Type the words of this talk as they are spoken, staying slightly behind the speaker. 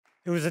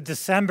It was a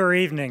December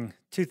evening,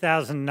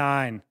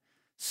 2009,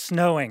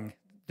 snowing.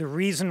 The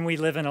reason we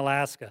live in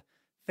Alaska.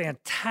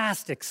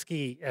 Fantastic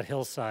ski at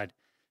Hillside.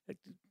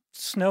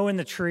 Snow in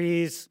the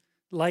trees,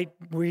 light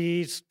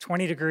breeze,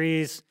 20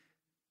 degrees.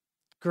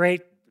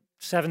 Great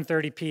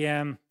 7:30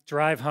 p.m.,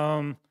 drive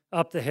home,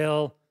 up the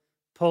hill,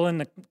 pull in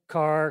the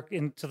car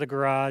into the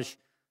garage.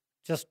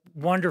 Just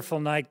wonderful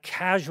night,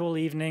 casual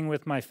evening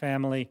with my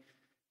family,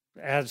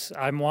 as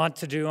I want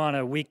to do on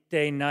a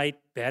weekday night,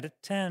 bed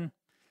at 10.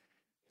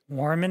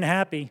 Warm and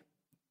happy.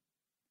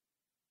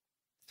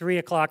 3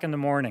 o'clock in the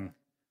morning,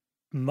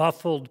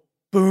 muffled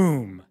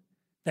boom,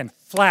 then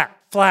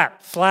flap,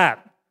 flap,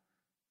 flap.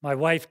 My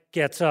wife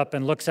gets up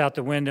and looks out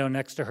the window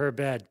next to her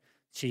bed.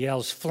 She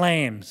yells,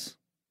 "Flames."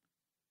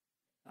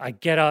 I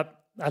get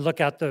up, I look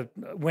out the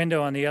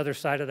window on the other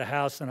side of the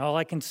house, and all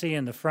I can see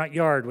in the front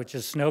yard, which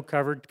is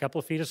snow-covered, a couple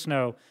of feet of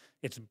snow,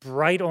 it's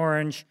bright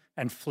orange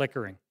and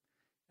flickering.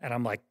 And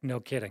I'm like,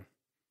 no kidding.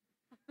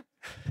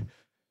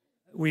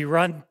 We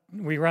run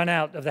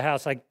out of the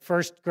house. I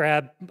first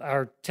grab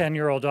our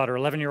 10-year-old daughter,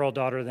 11-year-old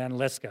daughter, then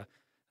Liska,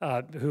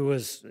 who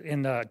was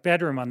in the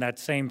bedroom on that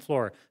same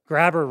floor.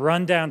 Grab her,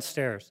 run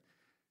downstairs.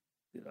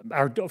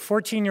 Our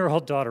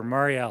 14-year-old daughter,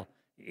 Marielle,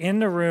 in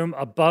the room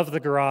above the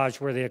garage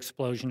where the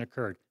explosion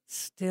occurred,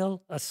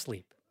 still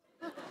asleep.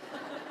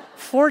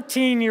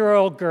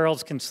 14-year-old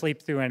girls can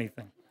sleep through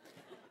anything.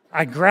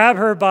 I grab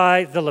her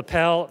by the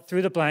lapel,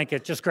 through the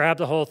blanket, just grab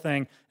the whole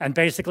thing, and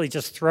basically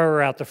just throw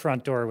her out the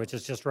front door, which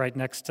is just right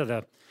next to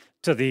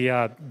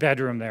the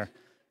bedroom there.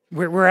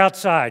 We're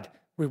outside.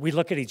 We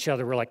look at each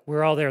other. We're like,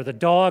 we're all there. The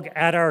dog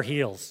at our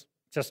heels,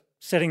 just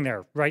sitting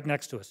there right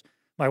next to us.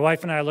 My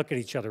wife and I look at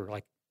each other. We're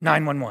like,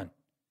 911.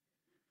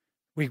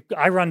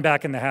 I run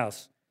back in the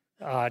house.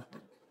 I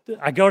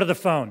go to the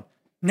phone.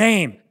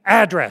 Name,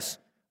 address.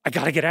 I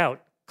got to get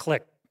out.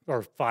 Click.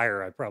 Or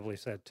fire, I probably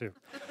said, too.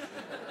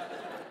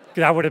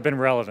 That would have been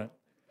relevant.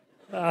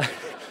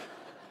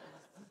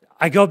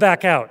 I go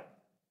back out.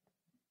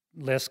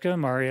 Liska,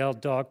 Marielle,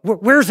 dog.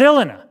 Where's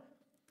Ilana?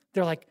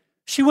 They're like,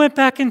 she went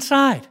back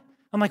inside.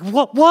 I'm like,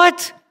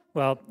 what?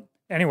 Well,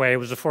 anyway, it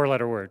was a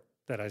 4-letter word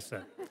that I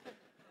said.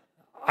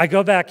 I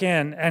go back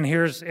in, and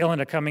here's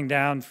Ilana coming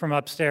down from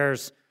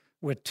upstairs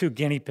with 2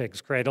 guinea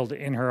pigs cradled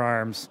in her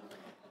arms.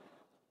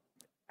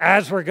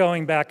 As we're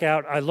going back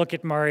out, I look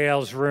at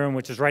Marielle's room,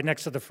 which is right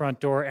next to the front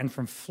door, and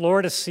from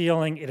floor to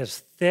ceiling, it is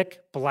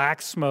thick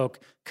black smoke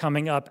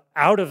coming up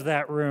out of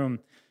that room,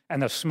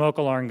 and the smoke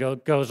alarm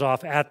goes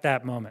off at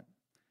that moment.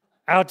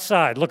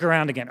 Outside, look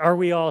around again. Are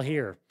we all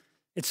here?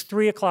 It's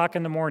 3 o'clock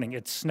in the morning.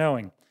 It's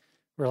snowing.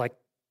 We're like,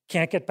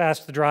 can't get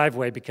past the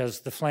driveway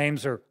because the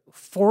flames are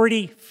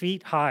 40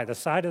 feet high. The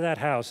side of that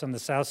house on the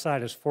south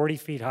side is 40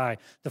 feet high.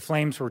 The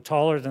flames were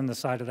taller than the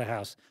side of the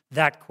house.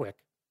 That quick.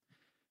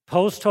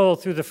 Post hole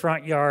through the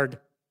front yard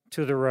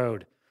to the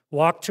road.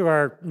 Walk to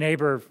our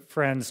neighbor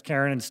friends,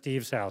 Karen and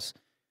Steve's house.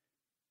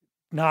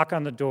 Knock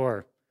on the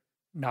door.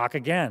 Knock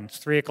again. It's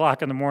 3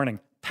 o'clock in the morning.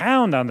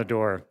 Pound on the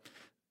door.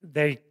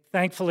 They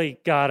thankfully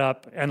got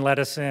up and let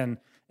us in.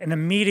 And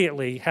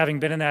immediately, having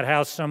been in that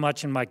house so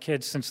much and my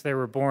kids since they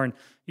were born,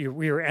 we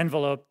were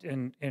enveloped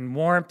in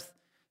warmth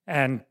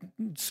and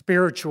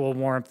spiritual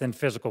warmth and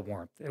physical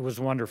warmth. It was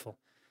wonderful.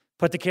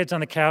 Put the kids on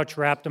the couch,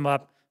 wrapped them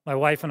up. My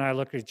wife and I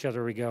look at each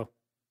other, we go,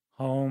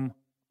 home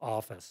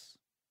office.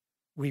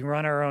 We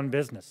run our own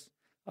business,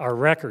 our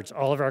records,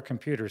 all of our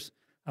computers.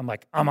 I'm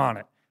like, I'm on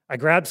it. I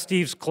grab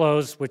Steve's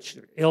clothes, which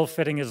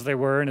ill-fitting as they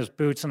were, and his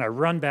boots, and I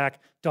run back,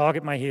 dog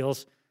at my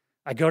heels.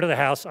 I go to the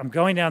house. I'm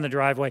going down the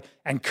driveway,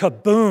 and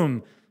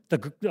kaboom,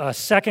 the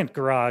second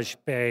garage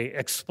bay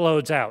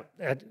explodes out,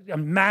 a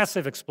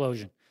massive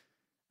explosion.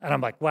 And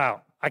I'm like,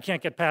 wow, I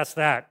can't get past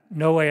that.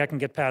 No way I can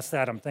get past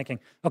that. I'm thinking,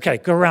 okay,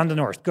 go around the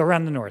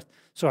north.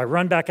 So I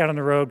run back out on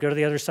the road, go to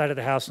the other side of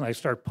the house, and I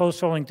start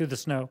post-holing through the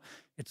snow.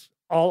 It's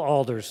all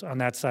alders on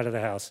that side of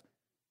the house.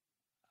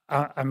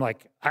 I'm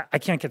like, I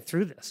can't get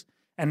through this.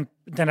 And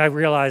then I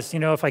realized,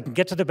 if I can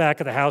get to the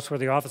back of the house where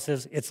the office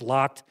is, it's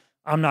locked.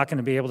 I'm not going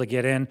to be able to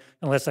get in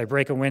unless I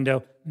break a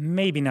window.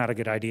 Maybe not a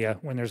good idea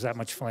when there's that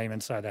much flame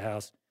inside the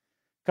house.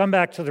 Come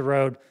back to the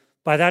road.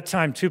 By that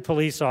time, 2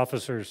 police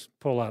officers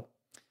pull up.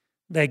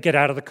 They get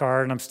out of the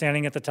car, and I'm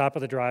standing at the top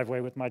of the driveway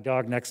with my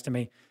dog next to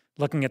me,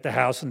 looking at the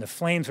house, and the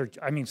flames are,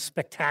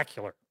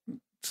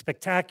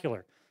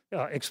 spectacular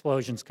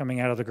explosions coming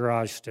out of the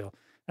garage still.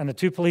 And the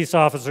 2 police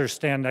officers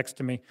stand next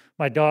to me.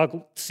 My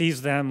dog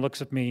sees them,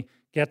 looks at me,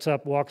 gets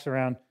up, walks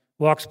around,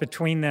 walks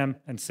between them,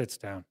 and sits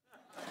down.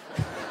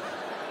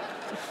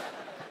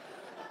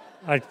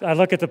 I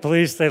look at the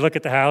police, they look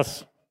at the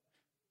house.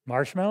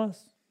 Marshmallows?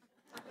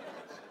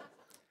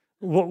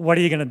 What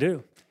are you going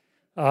to do?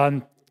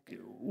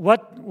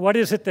 What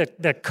is it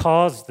that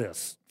caused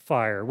this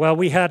fire? Well,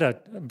 we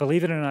had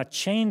believe it or not,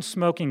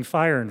 chain-smoking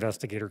fire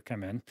investigator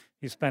come in.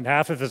 He spent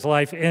half of his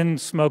life in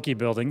smoky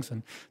buildings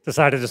and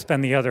decided to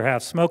spend the other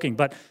half smoking,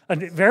 but a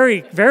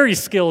very, very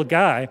skilled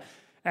guy.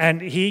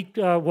 And he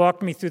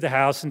walked me through the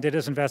house and did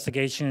his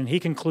investigation, and he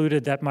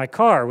concluded that my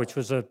car, which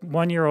was a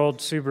 1-year-old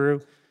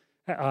Subaru,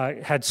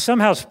 had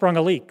somehow sprung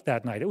a leak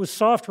that night. It was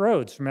soft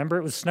roads. Remember,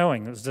 it was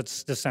snowing. It was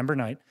this December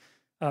night.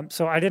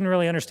 So I didn't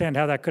really understand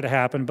how that could have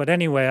happened. But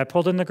anyway, I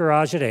pulled in the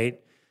garage at 8.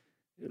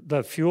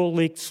 The fuel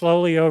leaked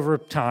slowly over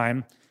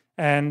time.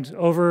 And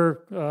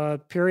over a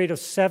period of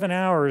 7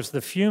 hours,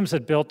 the fumes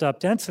had built up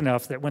dense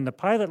enough that when the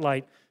pilot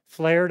light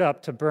flared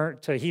up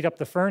to heat up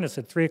the furnace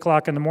at 3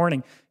 o'clock in the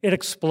morning, it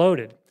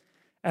exploded.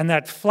 And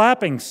that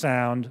flapping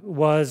sound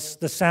was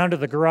the sound of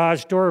the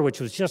garage door, which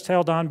was just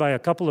held on by a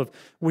couple of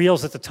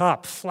wheels at the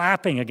top,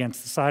 flapping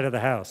against the side of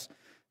the house.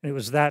 It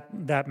was that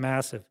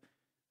massive.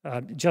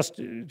 Just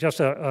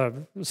a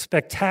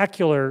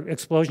spectacular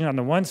explosion on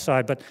the one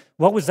side. But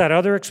what was that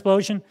other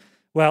explosion?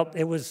 Well,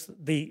 it was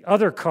the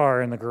other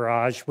car in the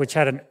garage, which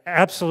had an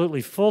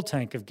absolutely full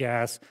tank of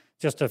gas,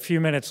 just a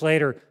few minutes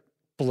later,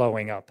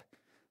 blowing up.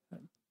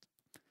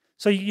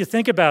 So you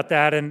think about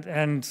that,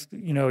 and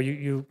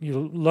you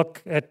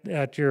look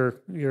at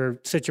your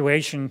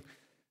situation.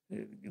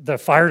 The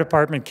fire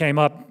department came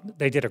up.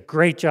 They did a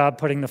great job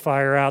putting the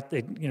fire out.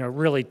 They,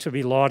 really to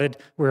be lauded.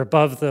 We're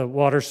above the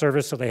water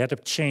service, so they had to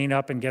chain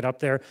up and get up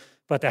there.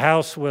 But the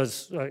house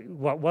was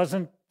what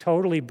wasn't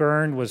totally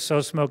burned was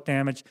so smoke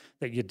damaged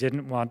that you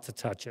didn't want to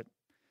touch it.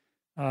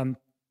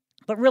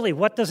 But really,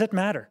 what does it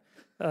matter?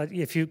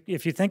 If you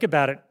think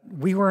about it,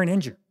 we weren't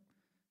injured.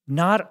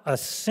 Not a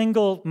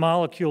single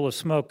molecule of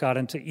smoke got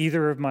into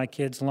either of my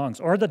kids' lungs,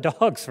 or the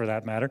dog's for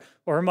that matter,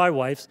 or my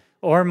wife's,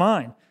 or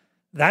mine.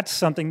 That's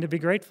something to be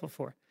grateful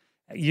for.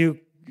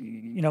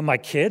 My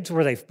kids,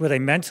 were they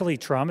mentally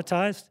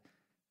traumatized?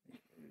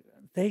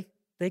 They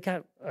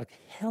got a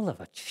hell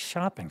of a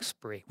shopping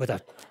spree with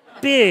a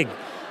big,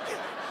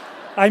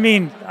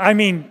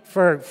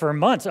 for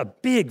months, a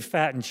big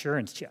fat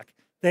insurance check.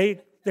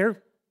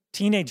 They're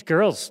teenage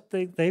girls,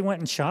 they went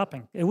in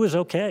shopping. It was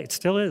okay. It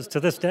still is to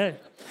this day.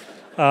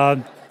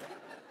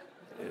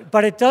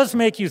 But it does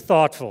make you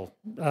thoughtful.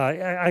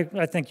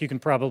 I think you can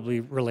probably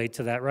relate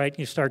to that, right?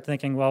 You start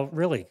thinking, well,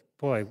 really,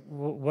 boy,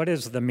 what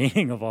is the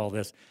meaning of all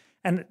this?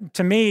 And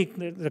to me,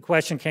 the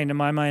question came to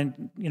my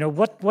mind,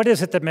 what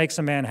is it that makes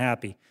a man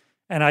happy?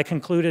 And I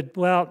concluded,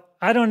 well,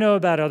 I don't know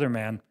about other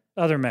men,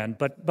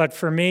 but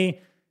for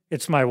me,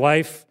 it's my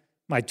wife,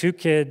 my 2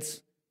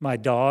 kids, my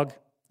dog,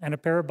 and a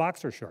pair of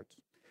boxer shorts.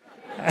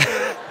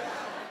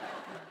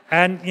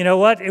 And you know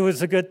what? It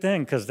was a good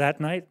thing, because that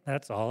night,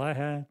 that's all I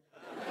had.